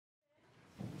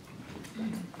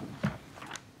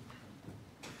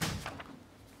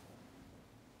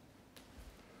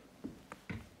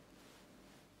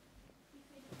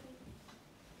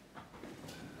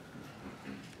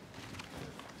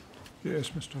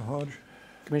Yes, Mr Hodge.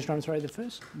 Commissioner, I'm sorry, the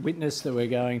first witness that we're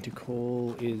going to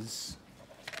call is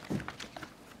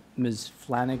Ms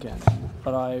Flanagan,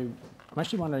 but I'm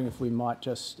actually wondering if we might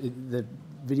just, the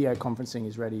video conferencing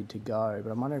is ready to go,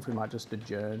 but I'm wondering if we might just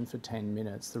adjourn for 10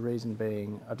 minutes. The reason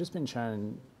being, I've just been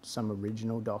shown some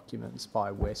original documents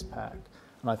by Westpac,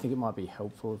 and I think it might be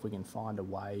helpful if we can find a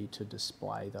way to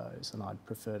display those, and I'd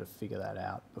prefer to figure that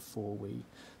out before we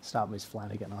start Ms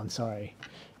Flanagan. I'm sorry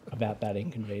about that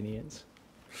inconvenience.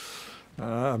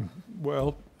 10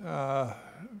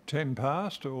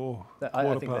 past or I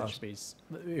quarter think past? that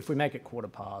should be, if we make it quarter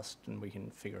past, and we can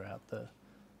figure out the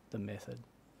method.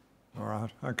 All right,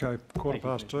 okay, quarter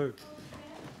past 2.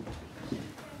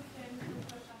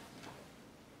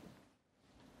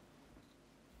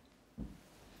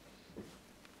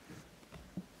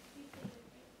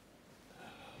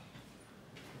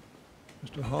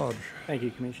 Mr Hodge. Thank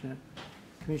you, Commissioner.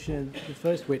 Commissioner, the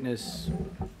first witness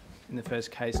in the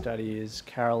first case study is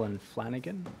Carolyn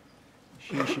Flanagan.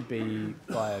 She should be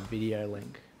via video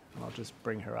link. I'll just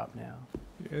bring her up now.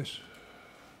 Yes.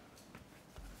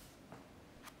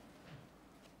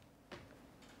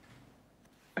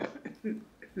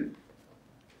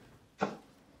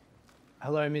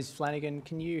 Hello, Ms Flanagan.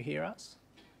 Can you hear us?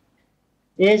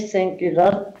 Yes, thank you,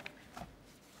 love.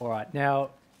 All right.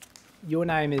 Now, your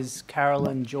name is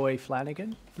Carolyn Joy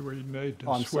Flanagan? Do we need to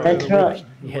I'm swear? sorry. That's right.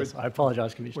 Yes, I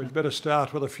apologise, Commissioner. We'd better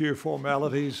start with a few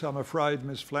formalities, I'm afraid,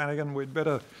 Ms Flanagan. We'd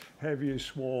better have you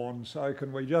sworn. So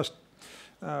can we just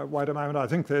wait a moment? I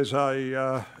think there's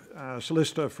a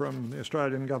solicitor from the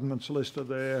Australian Government solicitor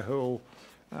there who'll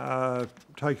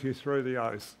take you through the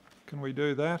oath. Can we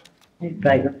do that?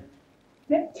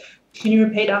 Yeah. Can you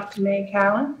repeat after me,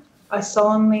 Carolyn? I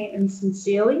solemnly and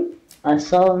sincerely I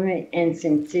solemnly and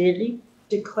sincerely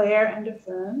declare and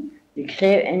affirm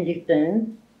declare and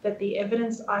affirm that the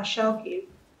evidence I shall give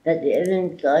that the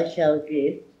evidence I shall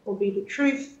give will be the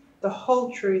truth, the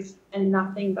whole truth, and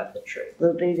nothing but the truth.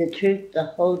 will be the truth, the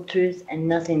whole truth, and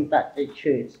nothing but the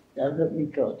truth. So help me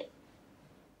God.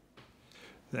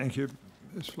 Thank you,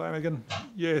 Ms Flanagan.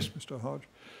 Yes, Mr Hodge.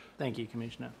 Thank you,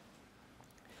 Commissioner.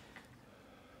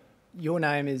 Your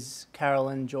name is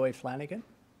Carolyn Joy Flanagan,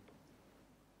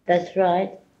 That's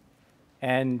right.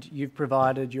 and you've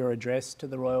provided your address to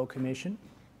the Royal Commission.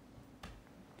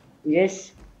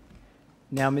 Yes.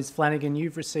 Now, Ms Flanagan,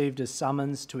 you've received a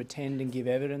summons to attend and give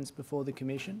evidence before the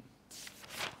Commission.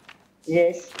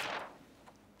 Yes.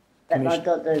 But my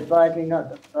doctor advised me not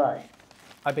to fly.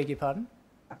 I beg your pardon?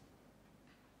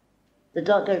 The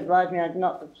doctor advised me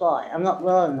not to fly. I'm not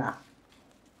well enough.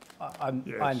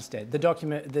 Yes. I understand.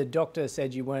 The doctor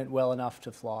said you weren't well enough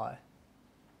to fly.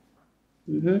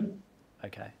 Mm-hmm.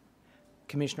 Okay.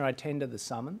 Commissioner, I tender the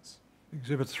summons.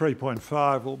 Exhibit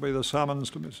 3.5 will be the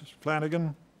summons to Mrs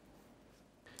Flanagan.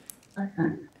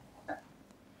 Okay.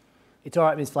 It's all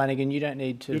right, Ms Flanagan. You don't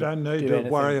need to. You don't need to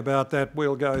worry about that.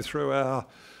 We'll go through our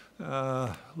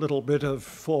little bit of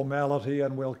formality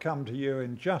and we'll come to you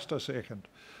in just a second.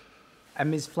 And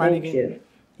Ms Flanagan, Thank you.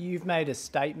 you've made a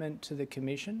statement to the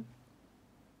Commission.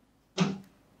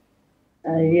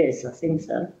 Yes, I think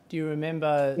so. Do you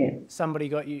remember Yeah. somebody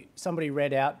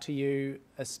read out to you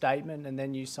a statement and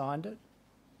then you signed it?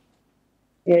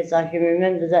 Yes, I can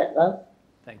remember that, love.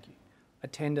 Thank you. I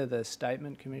tender the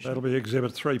statement, Commissioner. That'll be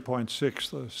Exhibit 3.6,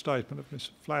 the statement of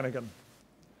Ms Flanagan.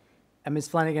 And Ms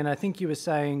Flanagan, I think you were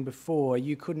saying before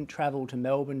you couldn't travel to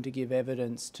Melbourne to give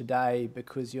evidence today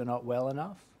because you're not well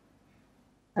enough?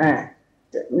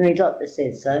 My doctor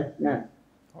said so, no.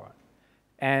 All right.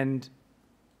 And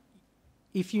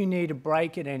if you need a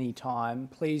break at any time,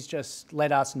 please just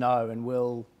let us know and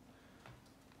we'll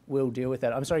deal with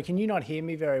that. I'm sorry, can you not hear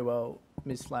me very well,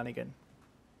 Ms Flanagan?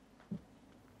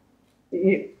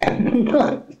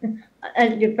 As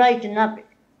you're breaking up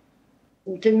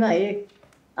to me,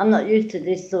 I'm not used to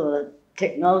this sort of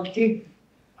technology.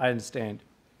 I understand.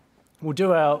 We'll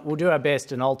do our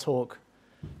best, and I'll talk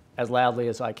as loudly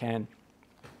as I can.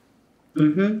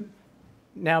 Mm-hmm.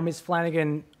 Now, Ms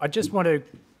Flanagan, I just want to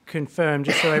confirm,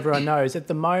 just so everyone knows, at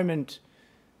the moment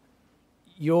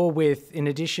you're with, in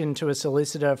addition to a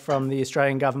solicitor from the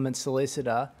Australian Government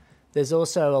solicitor, there's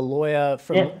also a lawyer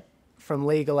from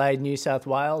Legal Aid New South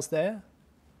Wales there?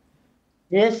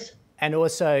 Yes. And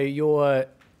also your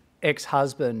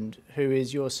ex-husband, who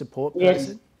is your support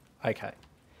person? Yes. Okay.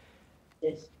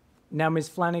 Yes. Now, Ms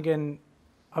Flanagan,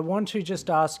 I want to just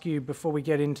ask you, before we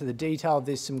get into the detail of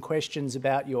this, some questions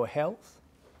about your health.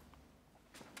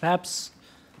 Perhaps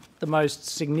the most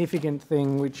significant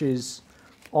thing, which is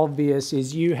obvious,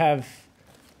 is you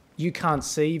can't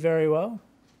see very well.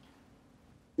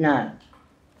 No.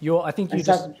 I think I you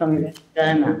just... suffer from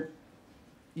lymphoma.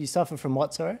 You suffer from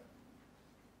what, sorry?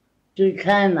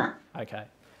 Glaucoma. Okay.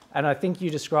 And I think you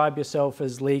describe yourself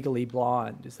as legally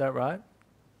blind, is that right?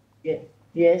 Yeah.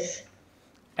 Yes.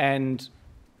 And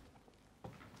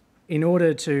in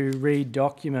order to read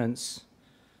documents,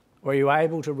 were you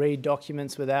able to read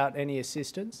documents without any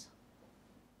assistance?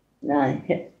 No,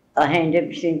 I hand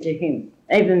everything to him,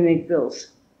 even my bills.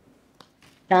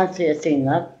 Can't see a thing,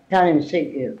 love. Can't even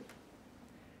see you.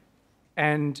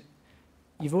 And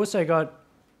you've also got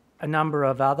a number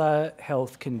of other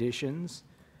health conditions.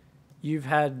 You've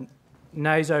had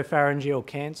nasopharyngeal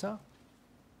cancer.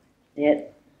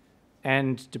 Yep.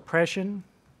 And depression.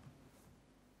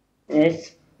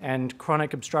 Yes. And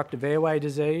chronic obstructive airway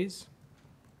disease.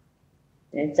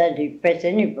 Yes, that depress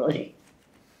anybody.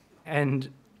 And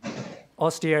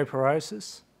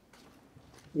osteoporosis.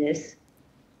 Yes.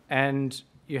 And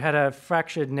you had a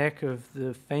fractured neck of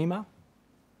the femur.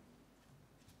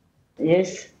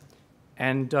 Yes.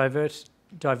 And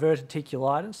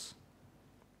diverticulitis.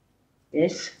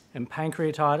 Yes. And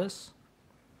pancreatitis.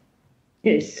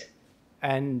 Yes.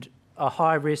 And a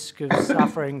high risk of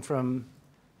suffering from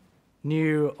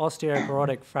new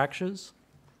osteoporotic fractures.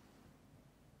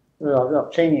 Well, I've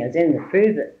not seen any of them to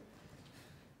prove it.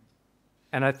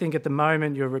 And I think at the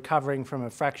moment you're recovering from a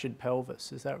fractured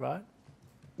pelvis, is that right?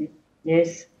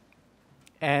 Yes.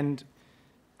 And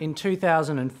in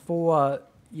 2004,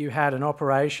 you had an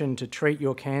operation to treat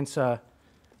your cancer,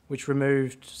 which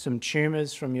removed some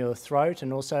tumours from your throat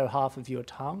and also half of your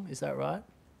tongue, is that right?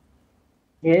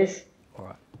 Yes. All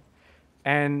right.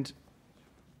 And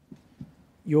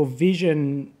your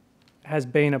vision has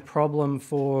been a problem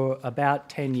for about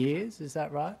 10 years, is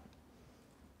that right?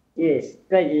 Yes.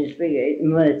 Gradually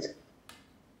getting worse.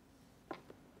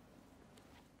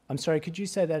 I'm sorry, could you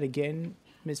say that again,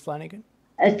 Ms. Flanagan?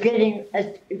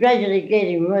 It's gradually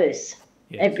getting worse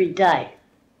every day.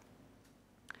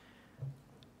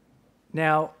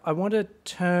 Now, I want to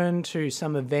turn to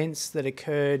some events that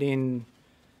occurred in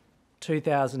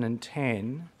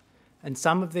 2010, and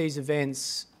some of these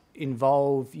events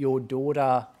involve your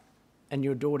daughter and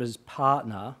your daughter's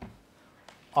partner.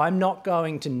 I'm not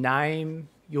going to name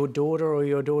your daughter or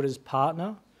your daughter's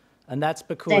partner, and that's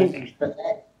because... Thank you for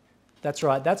that. That's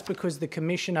right. That's because the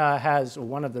Commissioner has, or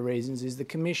one of the reasons is the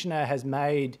Commissioner has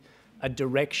made a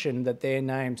direction that their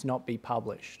names not be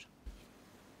published.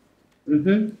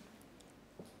 Mm-hmm.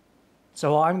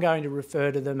 So I'm going to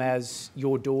refer to them as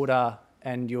your daughter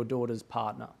and your daughter's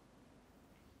partner.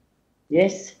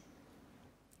 Yes.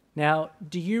 Now,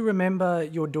 do you remember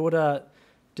your daughter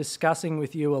discussing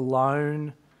with you a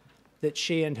loan that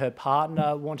she and her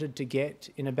partner wanted to get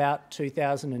in about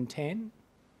 2010?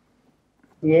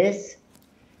 Yes.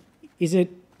 Is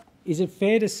it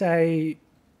fair to say,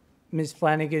 Ms.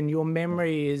 Flanagan, your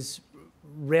memory is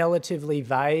relatively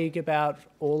vague about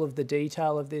all of the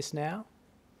detail of this now?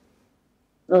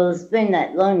 Well, it's been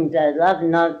that long ago, love,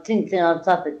 and since then I've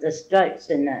suffered the strokes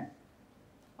and that.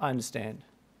 I understand.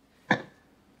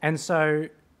 And so,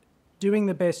 doing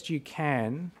the best you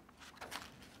can,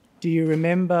 do you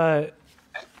remember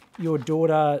your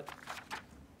daughter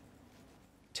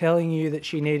telling you that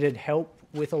she needed help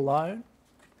with a loan?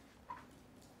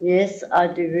 Yes, I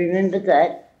do remember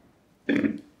that.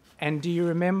 And do you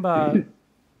remember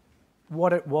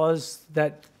what it was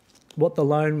what the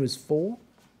loan was for?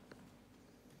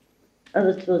 It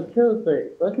was for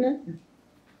childbirth, wasn't it?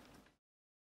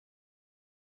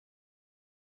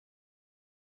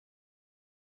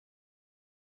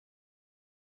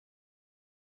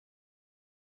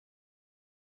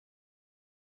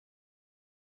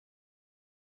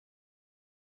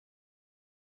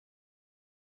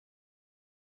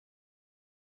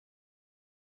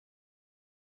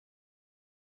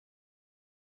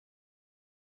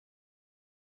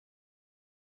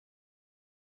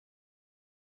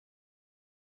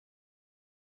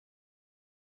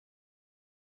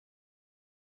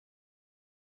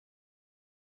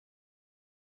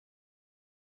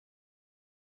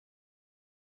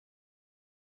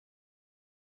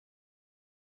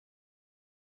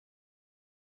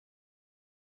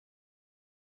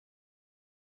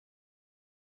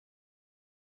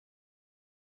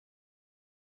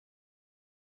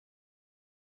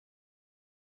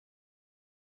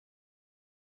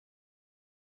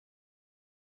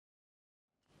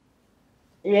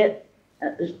 Yep,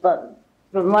 it was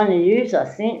from one of yous, I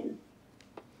think.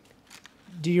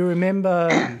 Do you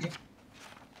remember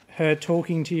her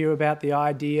talking to you about the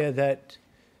idea that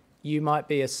you might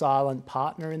be a silent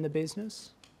partner in the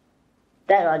business?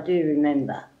 That I do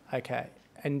remember. Okay.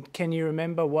 And can you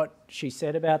remember what she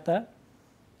said about that?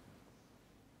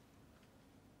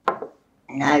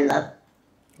 No, love.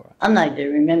 I know to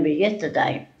remember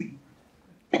yesterday.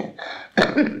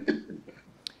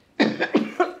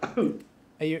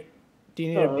 Are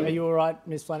you all right,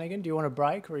 Ms Flanagan? Do you want a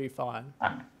break or are you fine?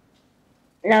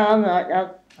 No, I'm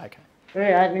not. Okay.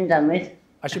 I've been done with.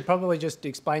 I should probably just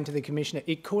explain to the Commissioner,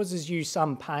 it causes you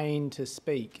some pain to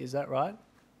speak, is that right?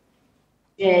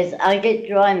 Yes, I get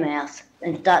dry mouth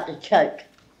and start to choke.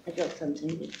 I got something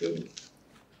to do.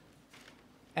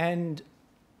 And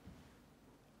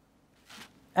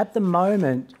at the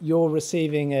moment, you're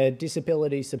receiving a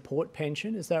disability support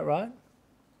pension, is that right?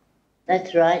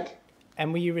 That's right.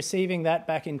 And were you receiving that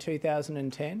back in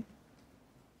 2010?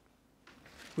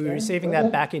 We were receiving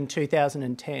that back in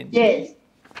 2010? Yes,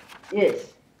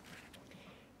 yes.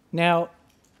 Now,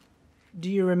 do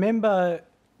you remember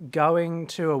going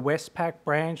to a Westpac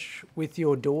branch with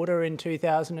your daughter in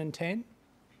 2010?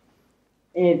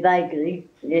 Yeah, vaguely,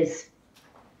 yes.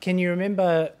 Can you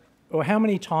remember, or how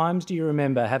many times do you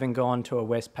remember having gone to a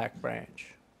Westpac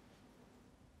branch?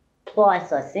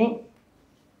 Twice, I think.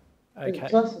 Okay.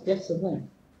 Twice or just the one?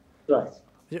 Twice.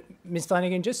 Ms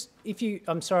Flanagan,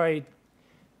 I'm sorry,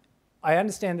 I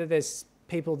understand that there's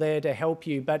people there to help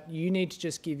you, but you need to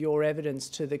just give your evidence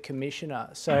to the Commissioner.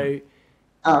 So.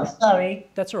 Oh, sorry.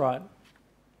 That's all right.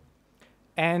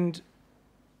 And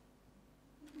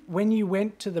when you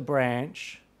went to the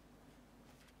branch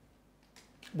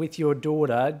with your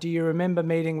daughter, do you remember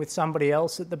meeting with somebody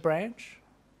else at the branch?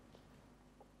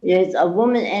 Yes, a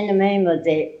woman and a man were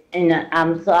there in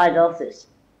the side office.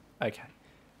 Okay.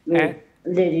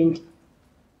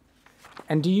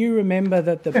 And do you remember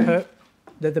that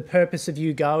the purpose of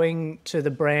you going to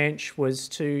the branch was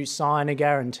to sign a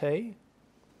guarantee?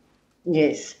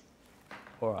 Yes.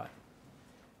 All right.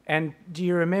 And do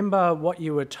you remember what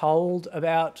you were told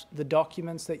about the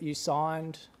documents that you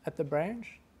signed at the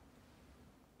branch?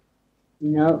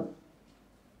 No.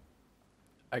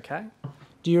 Okay.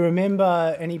 Do you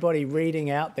remember anybody reading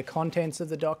out the contents of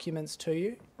the documents to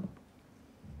you?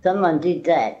 Someone did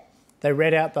that. They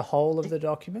read out the whole of the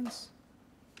documents?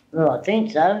 Well, I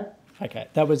think so. Okay,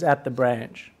 that was at the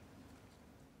branch.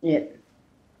 Yeah.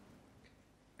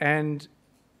 And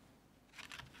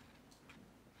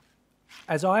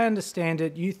as I understand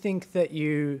it, you think that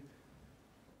you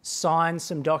signed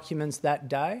some documents that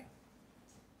day?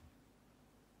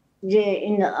 Yeah,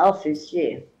 in the office,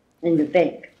 yeah, in the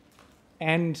bank.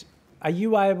 And are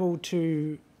you able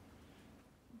to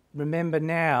remember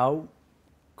now,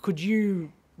 could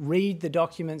you read the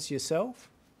documents yourself?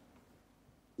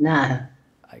 No.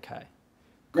 Okay.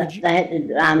 They had to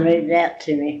read it out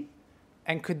to me.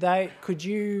 And could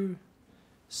you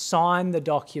sign the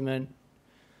document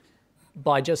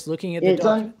by just looking at the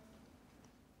document?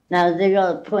 No, they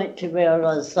got a point to where I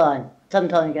got to sign.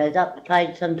 Sometimes it goes up the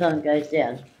page, sometimes it goes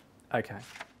down. Okay.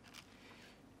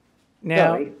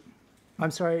 Now, Sorry.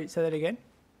 I'm sorry, say that again?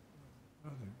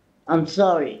 I'm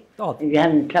sorry Oh, if you're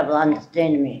having trouble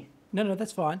understanding me. no,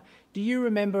 that's fine. Do you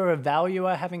remember a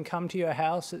valuer having come to your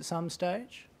house at some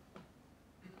stage?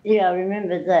 Yeah, I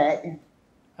remember that.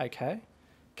 Okay.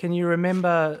 Can you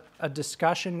remember a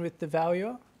discussion with the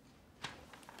valuer?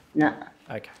 No.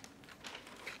 Okay.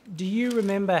 Do you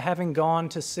remember having gone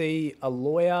to see a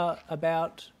lawyer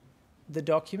about the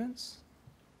documents?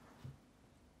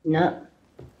 No.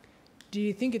 Do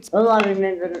you think it's... All I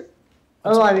remember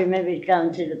is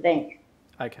going to the bank.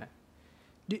 Okay.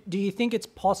 Do you think it's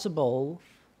possible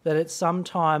that at some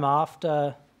time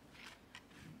after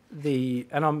the...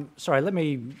 And I'm sorry, let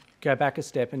me go back a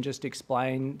step and just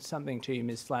explain something to you,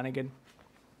 Ms Flanagan.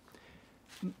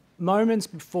 Moments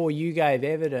before you gave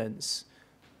evidence,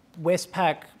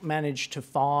 Westpac managed to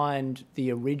find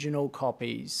the original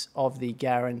copies of the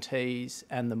guarantees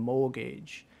and the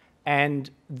mortgage, and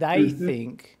they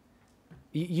think,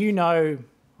 you know,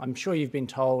 I'm sure you've been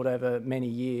told over many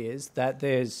years that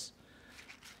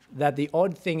the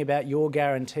odd thing about your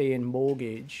guarantee and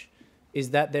mortgage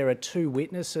is that there are two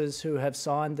witnesses who have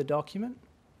signed the document.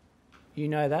 You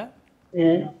know that?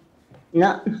 Yeah.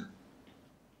 No.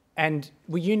 And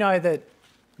well, you know that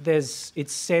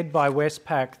it's said by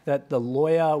Westpac that the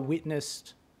lawyer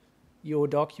witnessed your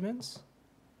documents?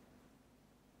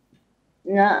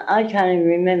 No, I can't even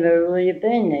remember a lawyer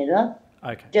being there, though.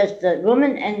 Okay. Just the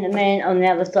woman and the man on the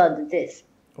other side of the desk.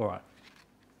 All right.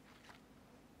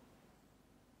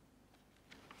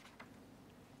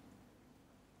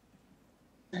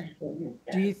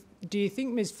 Do you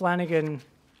think, Ms Flanagan,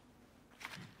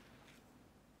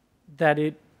 that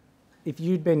if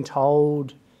you'd been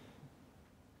told,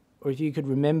 or if you could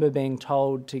remember being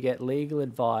told to get legal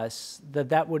advice,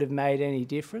 that would have made any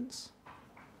difference?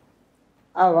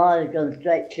 Oh, I'd have gone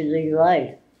straight to legal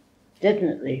aid.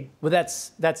 definitely. Well,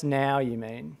 that's now, you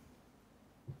mean?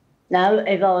 No,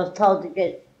 if I was told to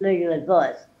get legal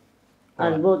advice,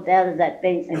 I'd Right. walked out of that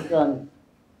bench and gone,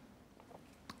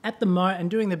 At the moment,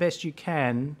 and doing the best you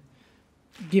can,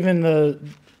 given the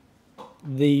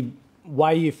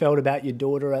way you felt about your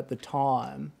daughter at the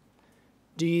time,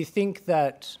 do you think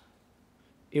that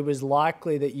it was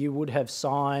likely that you would have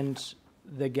signed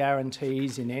the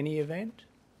guarantees in any event?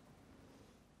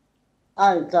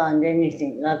 I hadn't signed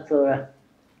anything, love, for her.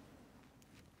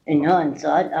 In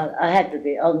hindsight, I have to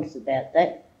be honest about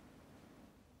that.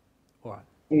 All right.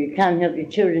 If you can't help your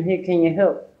children, who can you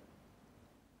help?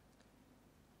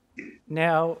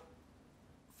 Now,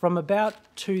 from about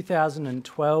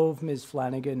 2012, Ms.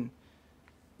 Flanagan,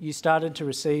 you started to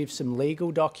receive some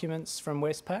legal documents from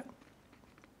Westpac?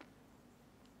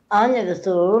 I never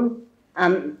saw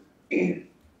them.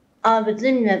 I was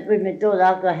in that with my daughter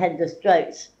after I had the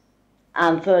strokes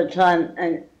for a time,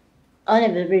 and I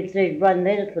never received one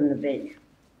letter from the bench.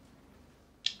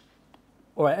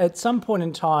 All right. At some point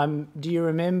in time, do you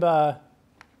remember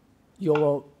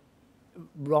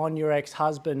Ron, your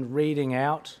ex-husband, reading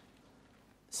out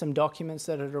some documents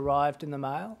that had arrived in the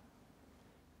mail?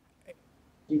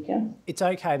 You can? It's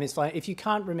okay, Ms. Flanagan. If you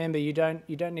can't remember, you don't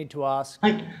need to ask.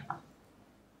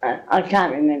 I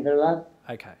can't remember, love.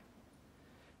 Okay.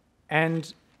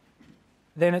 And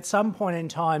then at some point in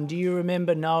time, do you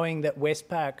remember knowing that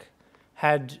Westpac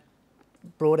had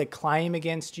brought a claim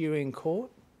against you in court?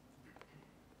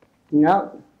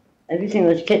 No, everything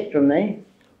was kept from me.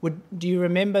 Do you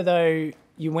remember, though,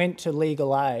 you went to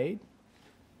Legal Aid,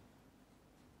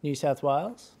 New South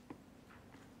Wales?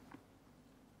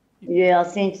 Yeah, I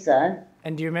think so.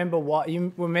 And do you remember what?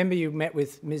 You remember you met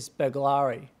with Ms.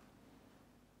 Baglari?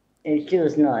 Yeah, she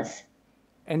was nice.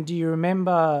 And do you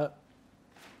remember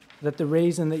that the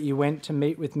reason that you went to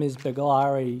meet with Ms.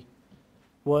 Baglari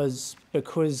was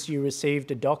because you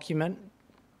received a document?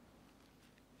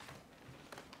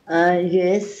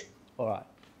 Yes. All right.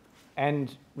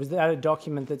 And was that a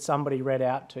document that somebody read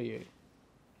out to you?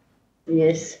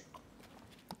 Yes.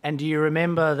 And do you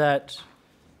remember that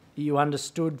you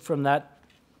understood from that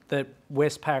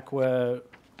Westpac were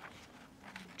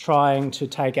trying to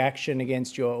take action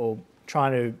against you, or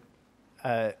trying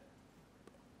to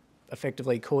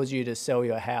effectively cause you to sell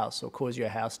your house or cause your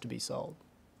house to be sold?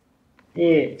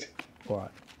 Yes. All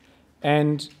right.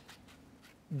 And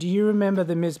do you remember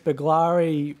that Ms.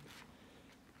 Baglari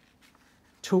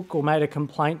took or made a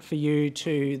complaint for you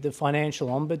to the Financial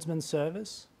Ombudsman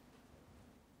Service?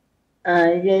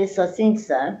 Yes, I think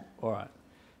so. All right.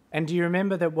 And do you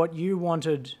remember that what you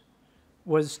wanted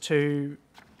was to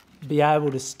be able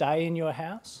to stay in your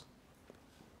house?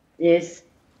 Yes.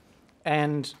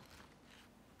 And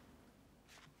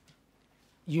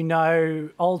you know,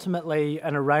 ultimately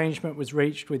an arrangement was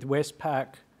reached with Westpac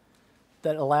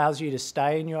that allows you to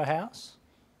stay in your house?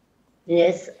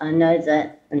 Yes, I know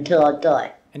that until I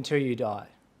die. Until you die.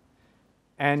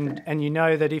 And you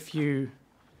know that if you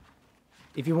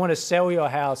want to sell your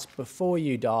house before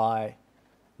you die,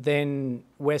 then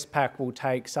Westpac will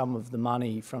take some of the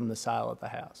money from the sale of the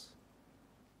house.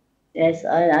 Yes,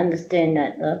 I understand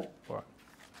that, love. All right.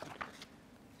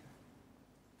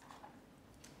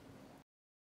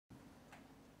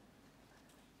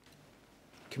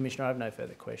 Commissioner, I have no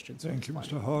further questions. Thank you,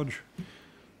 Mr Hodge.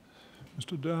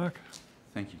 Mr Dark.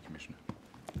 Thank you, Commissioner.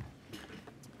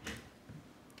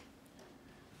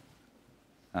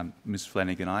 Ms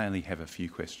Flanagan, I only have a few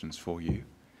questions for you.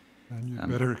 And you'd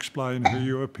better explain who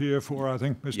you appear for, I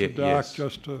think, Mr Dark, yes.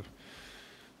 just to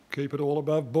keep it all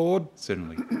above board.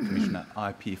 Certainly, Commissioner. I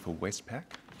appear for Westpac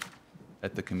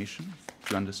at the Commission.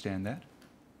 Do you understand that?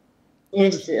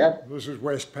 Yes, This is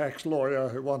Westpac's lawyer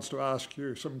who wants to ask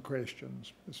you some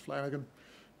questions. Ms Flanagan.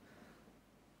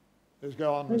 Please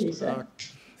go on, Mr Dark.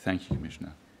 Thank you,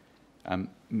 Commissioner.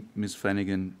 Ms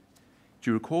Flanagan,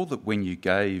 do you recall that when you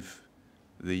gave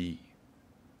the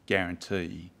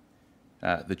guarantee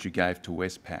that you gave to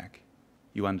Westpac,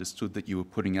 you understood that you were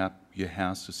putting up your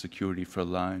house as security for a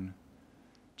loan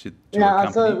to a company? I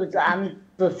thought it was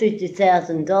for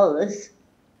 $50,000.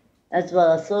 That's what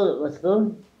I thought it was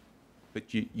for.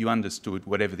 But you understood,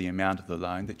 whatever the amount of the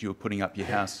loan, that you were putting up your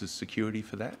house as security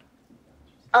for that?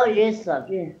 Oh, yes, love,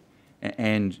 yeah.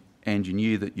 And you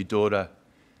knew that your daughter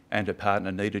and her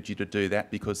partner needed you to do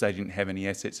that because they didn't have any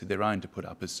assets of their own to put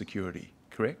up as security,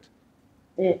 correct?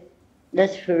 Yeah,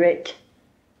 that's correct.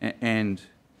 And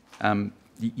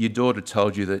your daughter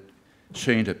told you that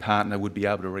she and her partner would be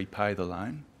able to repay the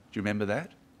loan. Do you remember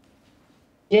that?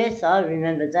 Yes, I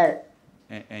remember that.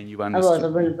 And you Otherwise I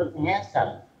understood... wouldn't have put the house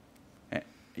up.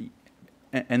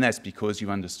 And that's because you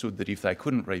understood that if they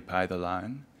couldn't repay the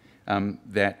loan,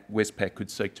 that Westpac could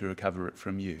seek to recover it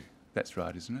from you. That's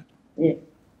right, isn't it? Yeah.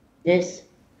 Yes.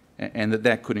 And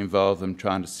that could involve them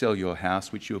trying to sell your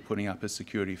house, which you were putting up as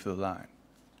security for the loan.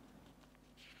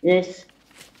 Yes.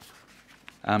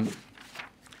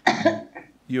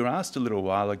 You were asked a little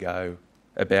while ago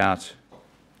about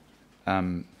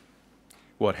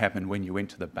what happened when you went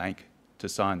to the bank to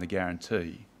sign the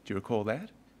guarantee. Do you recall that?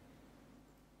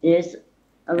 Yes.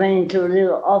 I went into a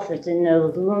little office and there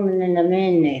was a woman and a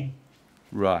man there.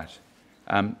 Right.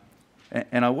 And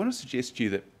I want to suggest to you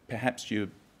that perhaps you're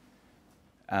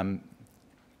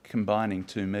combining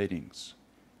two meetings.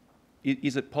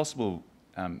 Is it possible,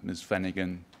 Ms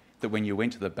Flanagan, that when you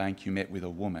went to the bank you met with a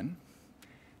woman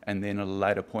and then at a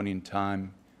later point in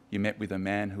time you met with a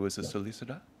man who was a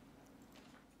solicitor?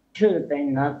 Should have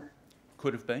been, love.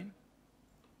 Could have been?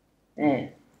 Yeah.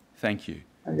 Thank you.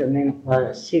 I don't remember quite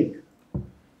a soup.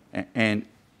 And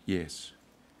yes.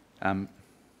 And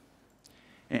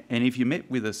if you met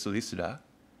with a solicitor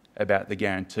about the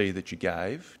guarantee that you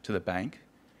gave to the bank,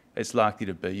 it's likely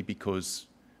to be because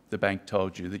the bank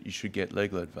told you that you should get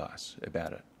legal advice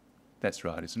about it. That's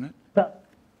right, isn't it?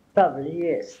 Probably,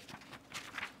 yes.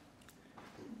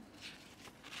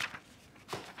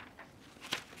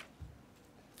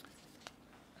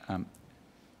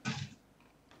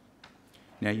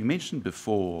 Now, you mentioned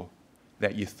before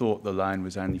that you thought the loan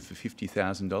was only for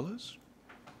 $50,000.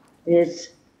 Yes.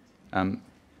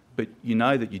 But you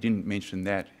know that you didn't mention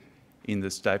that in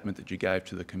the statement that you gave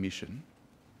to the Commission.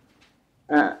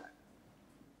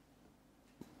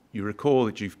 You recall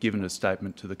that you've given a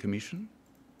statement to the Commission?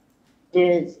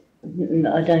 Yes.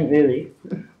 I don't really.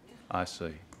 I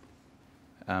see.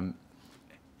 And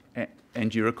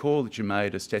you recall that you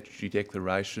made a statutory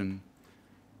declaration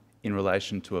in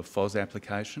relation to a FOS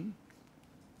application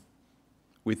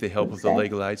with the help of the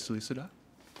legal aid solicitor?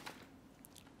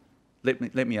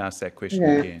 Let me ask that question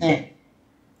again.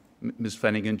 Ms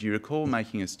Flanagan, do you recall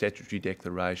making a statutory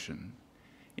declaration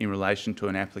in relation to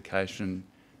an application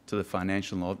to the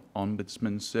Financial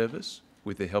Ombudsman Service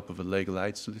with the help of a legal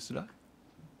aid solicitor?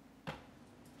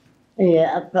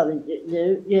 Yeah, I probably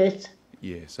do, yes.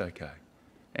 Yes, okay.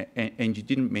 And you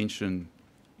didn't mention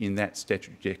in that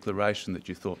statutory declaration that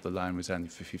you thought the loan was only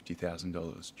for $50,000. Do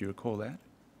you recall that?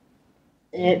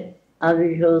 Yeah, I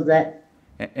recall that.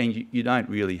 And you don't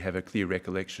really have a clear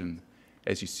recollection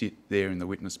as you sit there in the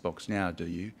witness box now, do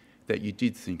you, that you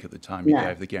did think at the time you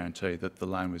gave the guarantee that the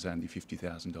loan was only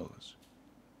 $50,000?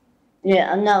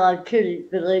 Yeah, I know, I truly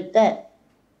believe that.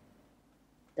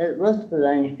 That it was for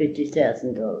only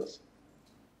 $50,000.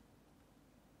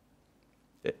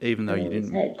 Even though you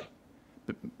didn't...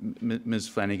 But Ms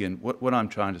Flanagan, what I'm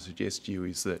trying to suggest to you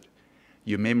is that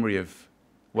your memory of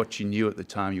what you knew at the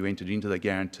time you entered into the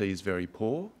guarantee is very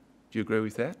poor. Do you agree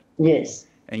with that? Yes.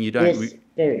 And you don't yes,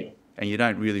 very. And you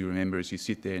don't really remember, as you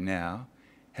sit there now,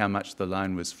 how much the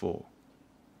loan was for?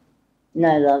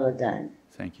 No, love, I don't.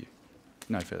 Thank you.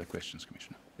 No further questions,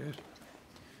 Commissioner. Yes.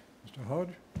 Mr Hodge?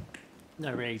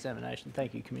 No re-examination.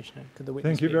 Thank you, Commissioner. Could the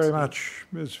witness Thank you very much,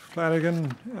 Ms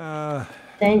Flanagan.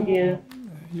 Thank you.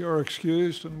 You're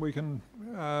excused and we can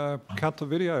cut the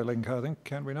video link, I think,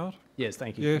 can we not? Yes,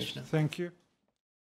 thank you, Yes, Commissioner. thank you.